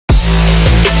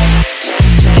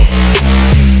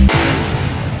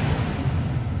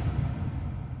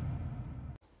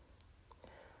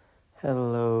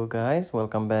Hello guys,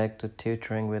 welcome back to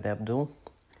Tutoring with Abdul.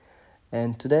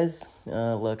 And today's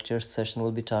lecture session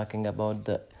will be talking about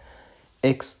the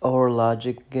XOR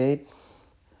logic gate.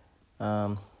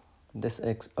 This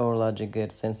XOR logic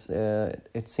gate, since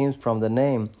it seems from the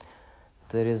name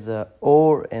there is a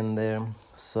OR in there,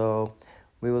 so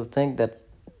we will think that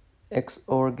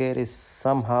XOR gate is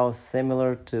somehow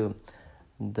similar to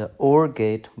the OR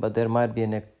gate, but there might be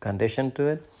a condition to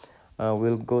it.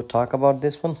 We'll go talk about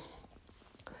this one.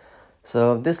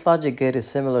 So this logic gate is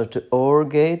similar to OR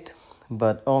gate,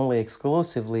 but only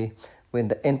exclusively when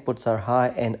the inputs are high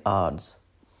and odds.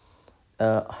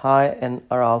 High and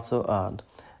are also odd.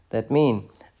 That means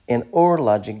in OR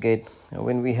logic gate,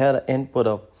 when we had an input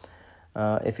of,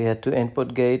 if you had two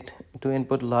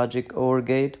input logic OR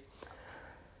gate,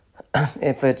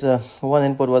 if it's one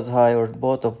input was high or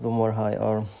both of them were high,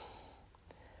 or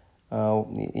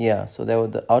so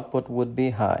the output would be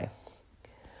high.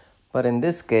 But in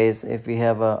this case, if we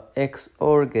have a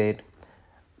XOR gate,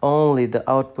 only the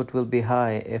output will be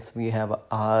high if we have an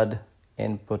odd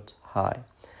input high.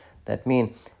 That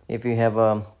means if you have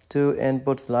a two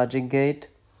inputs logic gate,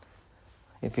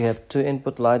 if you have two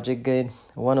input logic gate,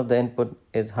 one of the input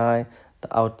is high,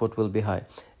 the output will be high.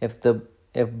 If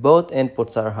both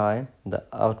inputs are high, the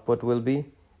output will be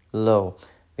low,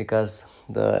 because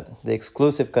the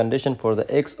exclusive condition for the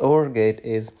XOR gate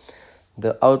is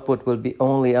the output will be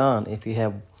only on if you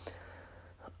have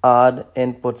odd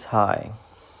inputs high.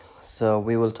 So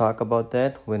we will talk about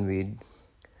that when we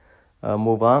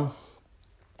move on.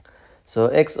 So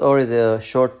XOR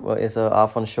is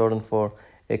often shortened for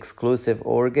exclusive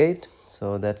OR gate.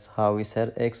 So that's how we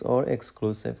said XOR,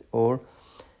 exclusive OR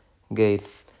gate.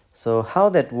 So how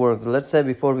that works, let's say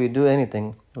before we do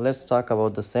anything, let's talk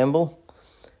about the symbol.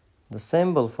 The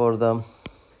symbol for the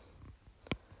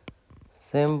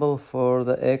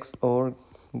XOR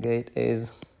gate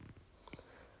is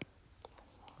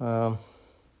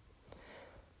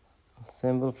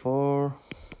symbol for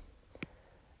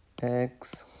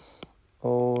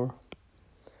XOR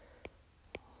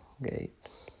gate.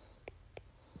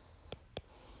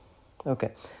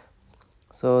 Okay,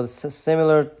 so this is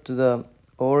similar to the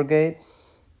OR gate.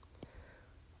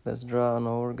 Let's draw an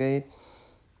OR gate.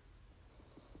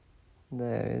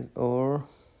 There is OR,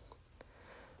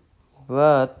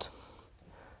 but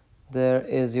there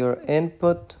is your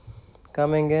input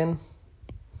coming in,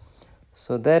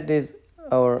 so that is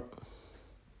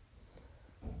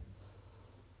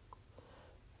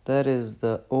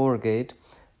the OR gate.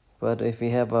 But if we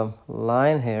have a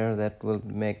line here that will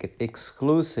make it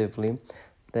exclusively,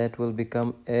 that will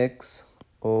become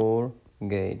XOR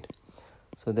gate.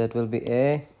 So that will be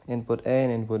input A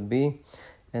and input B,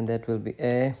 and that will be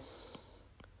A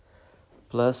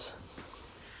plus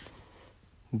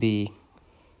B,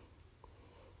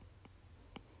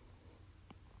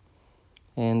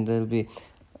 and there'll be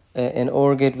in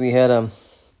OR gate we had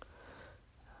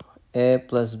A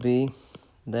plus B,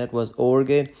 that was OR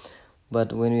gate.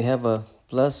 But when we have a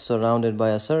plus surrounded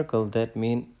by a circle, that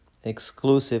means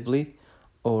exclusively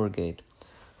OR gate.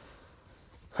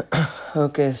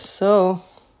 Okay, so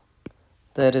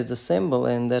that is the symbol,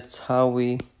 and that's how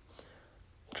we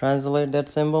translate that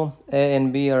symbol. A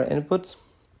and B are inputs,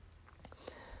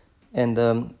 and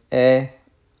A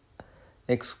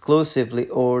exclusively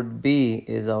ORed B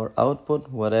is our output.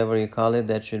 Whatever you call it,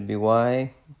 that should be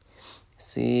Y,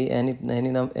 C, any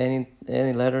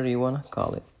letter you want to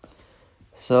call it.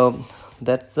 So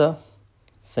that's the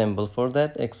symbol for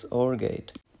that XOR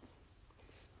gate.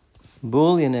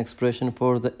 Boolean expression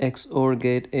for the XOR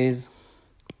gate is,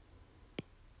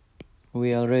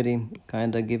 we already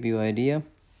kind of give you idea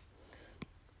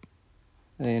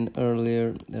in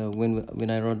earlier when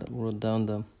I wrote down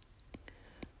the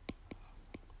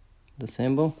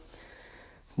symbol.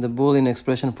 The Boolean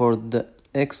expression for the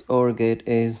XOR gate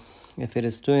is, if it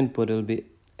is two input, it will be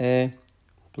A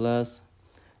plus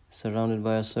surrounded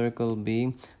by a circle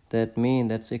B. That means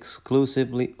that's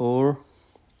exclusively OR.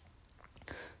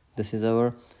 This is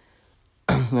our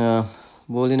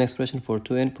Boolean expression for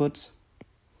two inputs.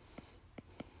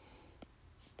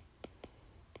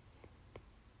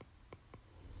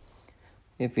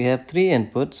 If we have three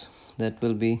inputs, that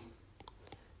will be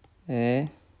A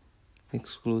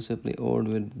exclusively ORed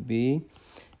with B,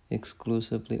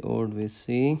 exclusively ORed with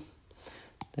C.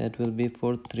 That will be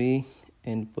for three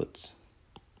inputs.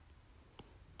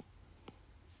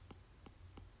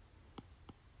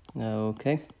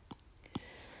 Okay.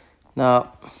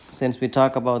 Now, since we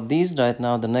talk about these right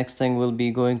now, the next thing will be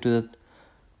going to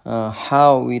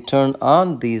how we turn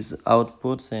on these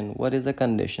outputs and what is the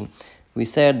condition. We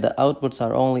said the outputs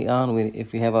are only on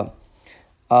if we have a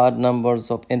odd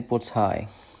numbers of inputs high.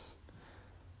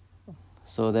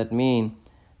 So that means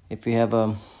if we have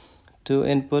two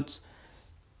inputs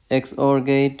XOR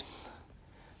gate,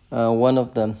 one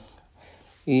of them,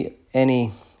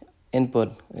 any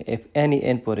input, if any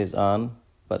input is on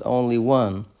but only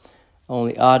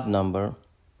odd number,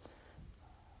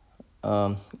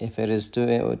 if it is two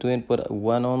input,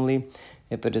 one only.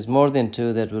 If it is more than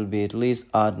two, that will be at least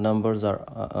odd numbers are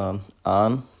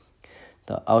on,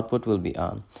 the output will be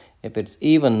on. If it's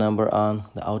even number on,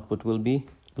 the output will be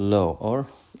low or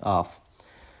off.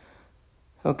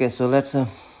 Okay, so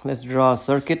let's draw a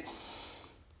circuit.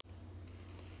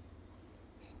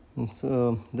 And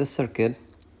so this circuit,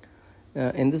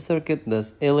 in this circuit,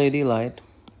 this LED light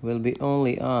will be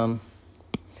only on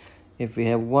if we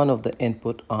have one of the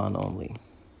input on only.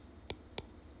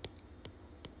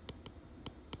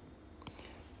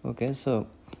 Okay, so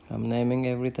I'm naming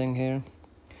everything here.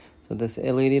 So this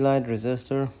LED light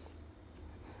resistor,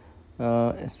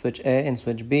 switch A and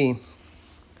switch B.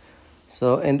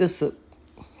 So in this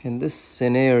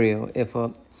scenario, if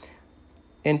a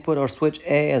input or switch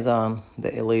A is on, the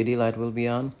LED light will be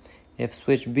on. If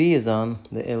switch B is on,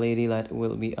 the LED light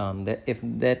will be on.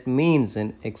 That means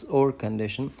in XOR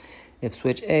condition, if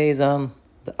switch A is on,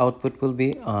 the output will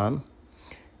be on.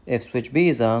 If switch B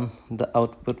is on, the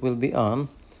output will be on.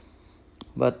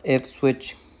 But if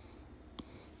switch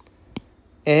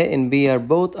A and B are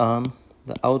both on,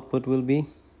 the output will be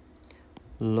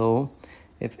low.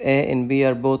 If A and B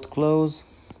are both closed,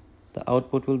 the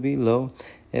output will be low.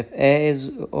 If A is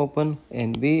open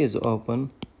and B is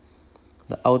open,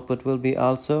 the output will be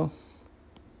also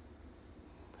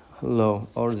low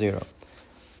or zero.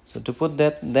 So to put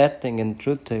that thing in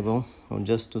truth table, or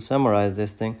just to summarize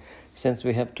this thing, since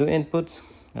we have two inputs,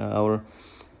 our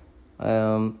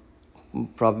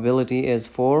probability is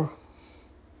 4.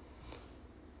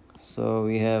 So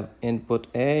we have input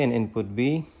A and input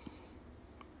B.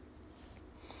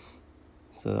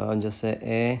 So I'll just say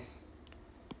A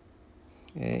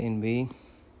and B,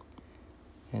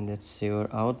 and that's your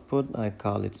output. I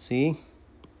call it C.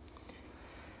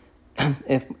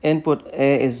 If input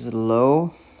A is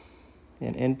low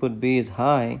and input B is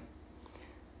high,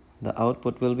 the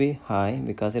output will be high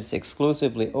because it's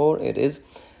exclusively, or it is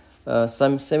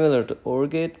some similar to OR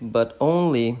gate, but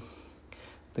only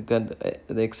the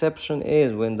exception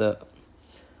is when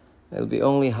it'll be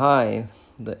only high.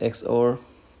 The XOR,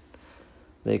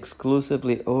 the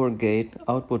exclusively OR gate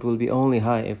output will be only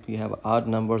high if you have odd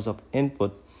numbers of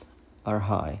input are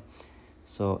high.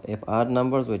 So if odd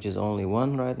numbers, which is only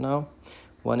one right now,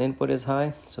 one input is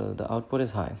high, so the output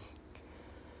is high.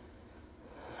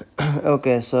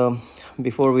 Okay, so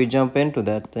before we jump into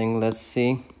that thing, let's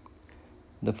see.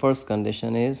 The first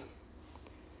condition is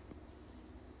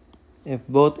if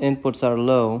both inputs are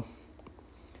low,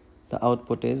 the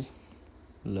output is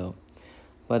low.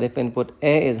 But if input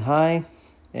A is high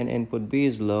and input B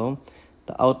is low,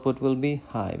 the output will be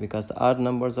high because the odd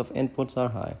numbers of inputs are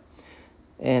high.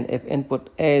 And if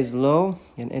input A is low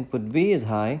and input B is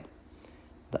high,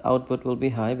 the output will be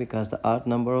high because the odd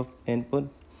number of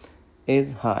input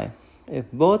is high.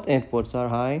 If both inputs are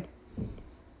high,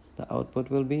 the output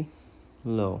will be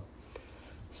low.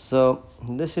 So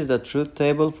this is the truth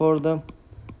table for the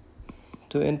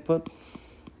two input.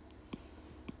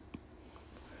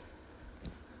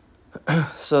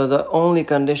 So the only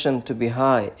condition to be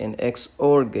high in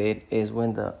XOR gate is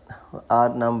when the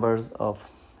odd numbers of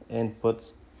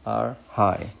inputs are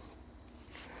high.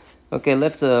 Okay,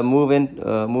 let's move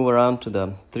around to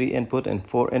the 3 input and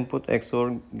 4 input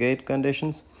XOR gate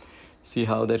conditions. See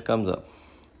how that comes up.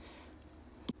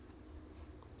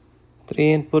 3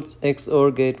 inputs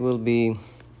XOR gate will be,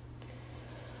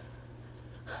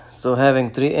 so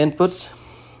having 3 inputs,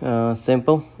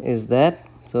 simple is that.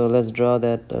 So let's draw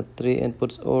that 3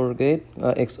 inputs OR gate,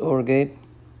 XOR gate.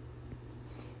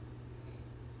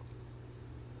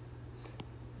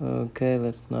 Okay,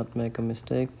 let's not make a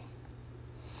mistake.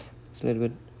 It's a little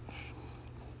bit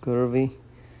curvy.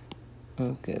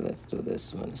 Okay, let's do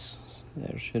this one.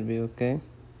 There should be okay.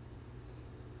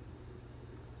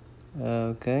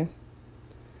 Okay.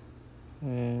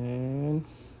 And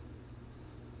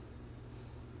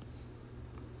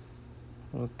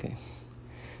okay.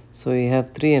 So you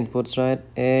have 3 inputs, right?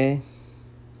 A,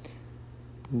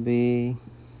 B,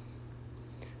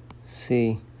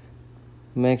 C.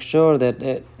 Make sure that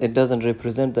it doesn't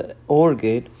represent the OR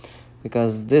gate,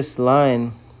 because this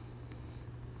line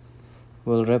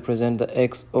will represent the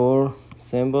XOR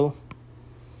symbol.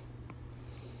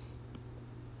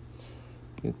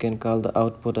 You can call the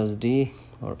output as D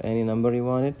or any number you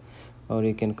want it, or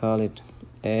you can call it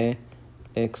A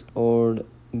XORed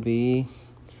B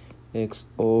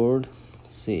XORed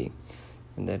C,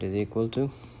 and that is equal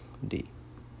to D.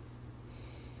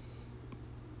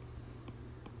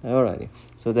 Alrighty,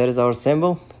 so that is our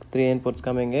symbol. 3 inputs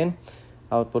coming in,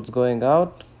 outputs going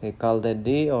out. We call that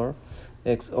D, or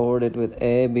XORed it with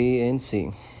A, B, and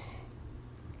C.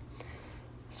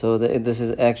 So this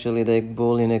is actually the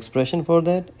Boolean expression for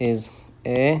that is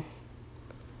A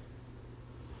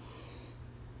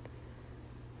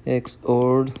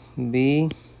XORed B,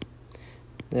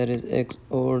 that is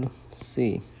XORed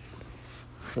C.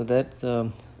 So that's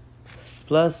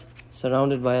plus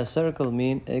surrounded by a circle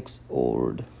mean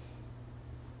XORed.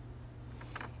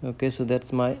 Okay, so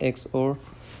that's my XOR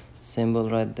symbol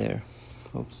right there.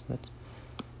 Oops, that's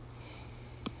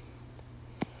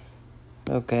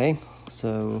okay.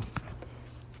 So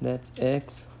that's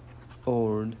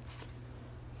XORed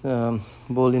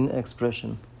Boolean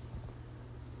expression.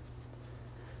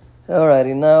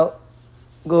 Alrighty, now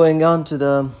going on to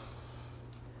the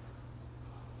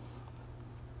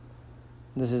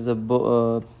this is a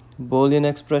Boolean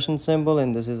expression symbol,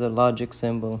 and this is a logic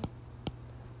symbol.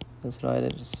 Let's write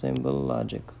it symbol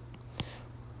logic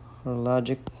or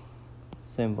logic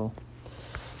symbol.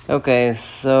 Okay,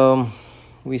 so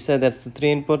we said that's the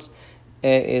 3 inputs.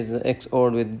 A is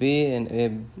XORed with B,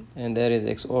 and that is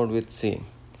XORed with C.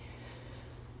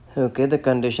 Okay, the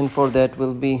condition for that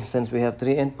will be, since we have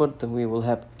 3 input, we will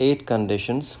have 8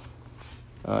 conditions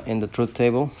in the truth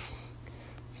table.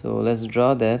 So let's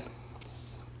draw that.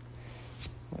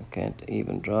 I can't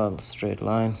even draw a straight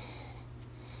line.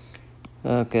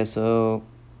 Okay, so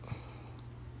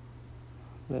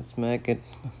let's make it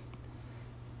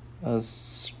as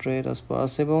straight as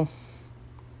possible.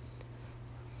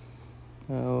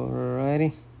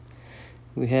 Alrighty,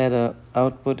 we had a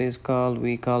output is called,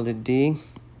 we called it D.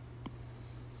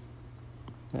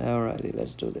 Alrighty,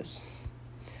 let's do this.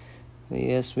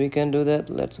 Yes, we can do that.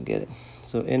 Let's get it.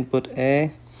 So input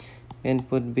A,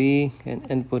 input B, and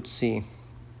input C.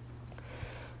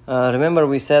 Remember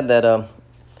we said that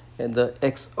the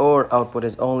XOR output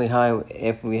is only high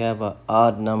if we have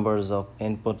odd numbers of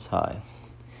inputs high.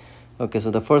 Okay,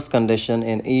 so the first condition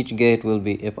in each gate will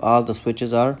be if all the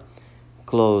switches are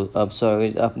closed.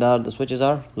 If all the switches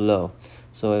are low.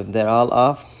 So if they're all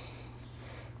off,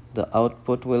 the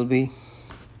output will be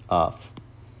off.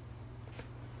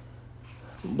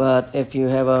 But if you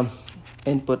have a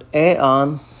input A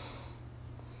on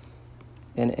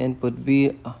and input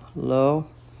B low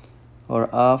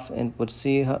or off, input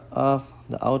C off,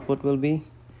 the output will be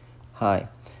high,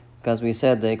 because we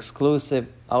said the exclusive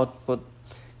output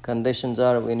conditions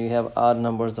are when you have odd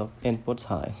numbers of inputs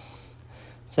high.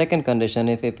 Second condition,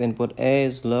 if input A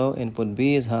is low, input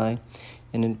B is high,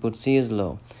 and input C is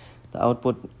low, the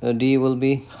output D will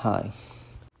be high.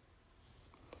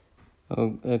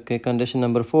 Okay, condition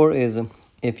number 4 is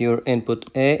if your input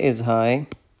A is high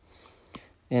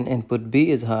and input B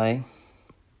is high,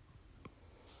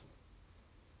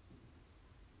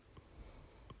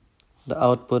 the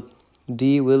output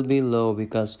D will be low,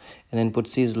 because an input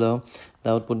C is low.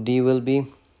 The output D will be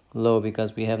low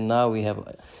because we have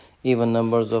even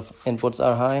numbers of inputs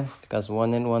are high, because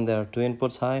 1 and 1 there are 2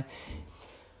 inputs high.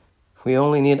 We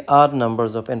only need odd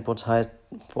numbers of inputs high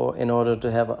in order to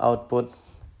have output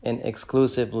in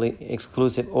exclusive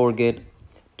OR gate.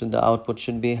 To the output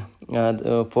should be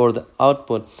for the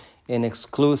output in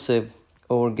exclusive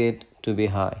OR gate to be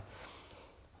high.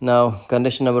 Now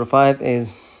condition number 5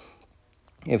 is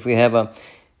if we have a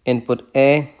input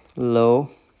A low,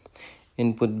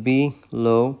 input B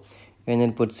low, and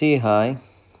input C high,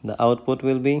 the output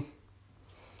will be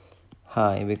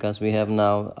high, because we have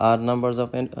now odd number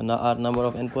of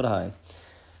input high.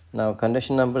 Now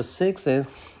condition number 6 is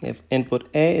if input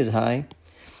A is high,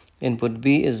 input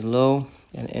B is low,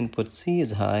 and input C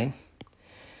is high,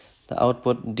 the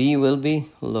output D will be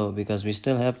low, because we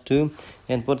still have 2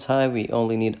 inputs high. We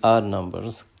only need odd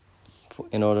numbers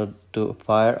in order to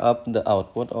fire up the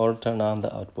output or turn on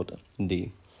the output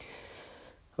D.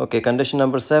 Okay, condition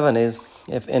number 7 is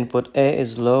if input A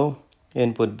is low,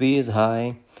 input B is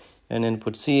high, and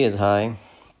input C is high,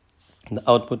 the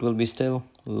output will be still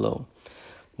low.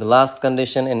 The last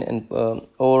condition in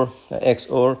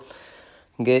XOR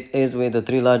gate is with the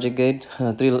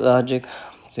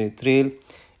 3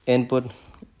 input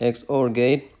XOR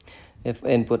gate. If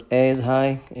input A is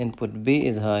high, input B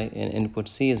is high, and input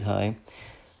C is high,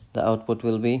 the output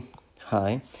will be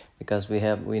high, because we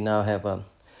now have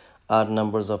odd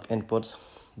numbers of inputs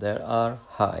that are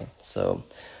high. So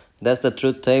that's the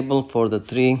truth table for the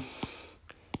 3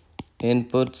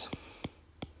 inputs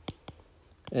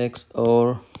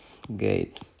XOR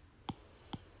gate.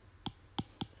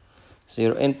 So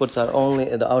your inputs are only,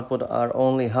 the output are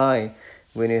only high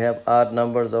when you have odd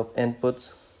numbers of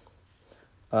inputs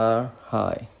are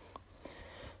high.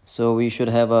 So we should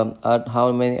have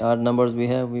how many odd numbers we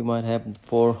have? We might have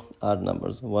 4 odd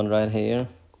numbers. One right here,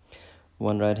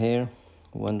 one right here,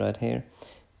 one right here,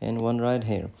 and one right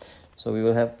here. So we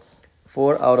will have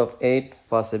 4 out of 8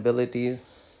 possibilities.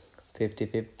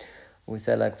 50. We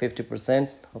say like 50%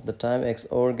 of the time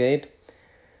XOR gate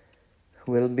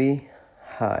will be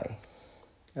high.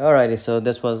 Alrighty, so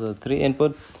this was a 3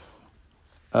 input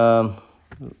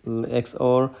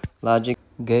XOR logic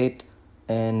gate,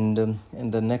 and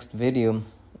in the next video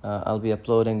I'll be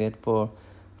uploading it for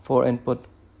 4 input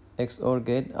XOR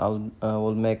gate.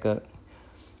 Will make a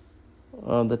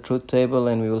the truth table,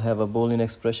 and we will have a Boolean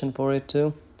expression for it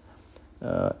too.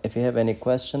 If you have any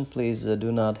question, please do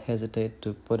not hesitate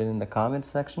to put it in the comment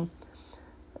section,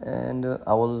 and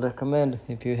I will recommend,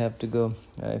 if you have to go,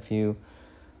 if you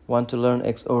want to learn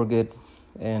XOR gate,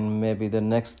 and maybe the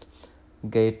next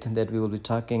gate that we will be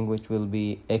talking, which will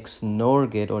be XNOR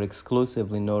gate or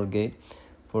exclusively NOR gate,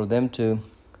 for them to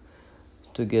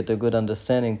get a good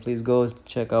understanding, please go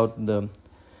check out the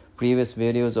previous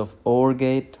videos of OR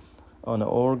gate, on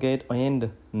OR gate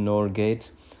and NOR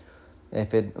gates. If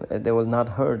they was not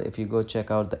heard, if you go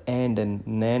check out the AND and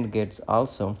NAND gates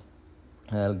also,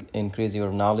 increase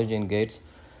your knowledge in gates.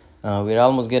 We're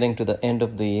almost getting to the end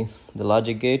of the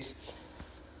logic gates.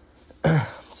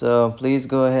 So please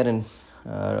go ahead and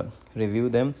review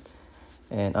them,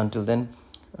 and until then,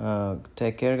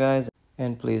 take care guys,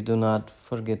 and please do not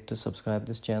forget to subscribe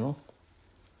this channel.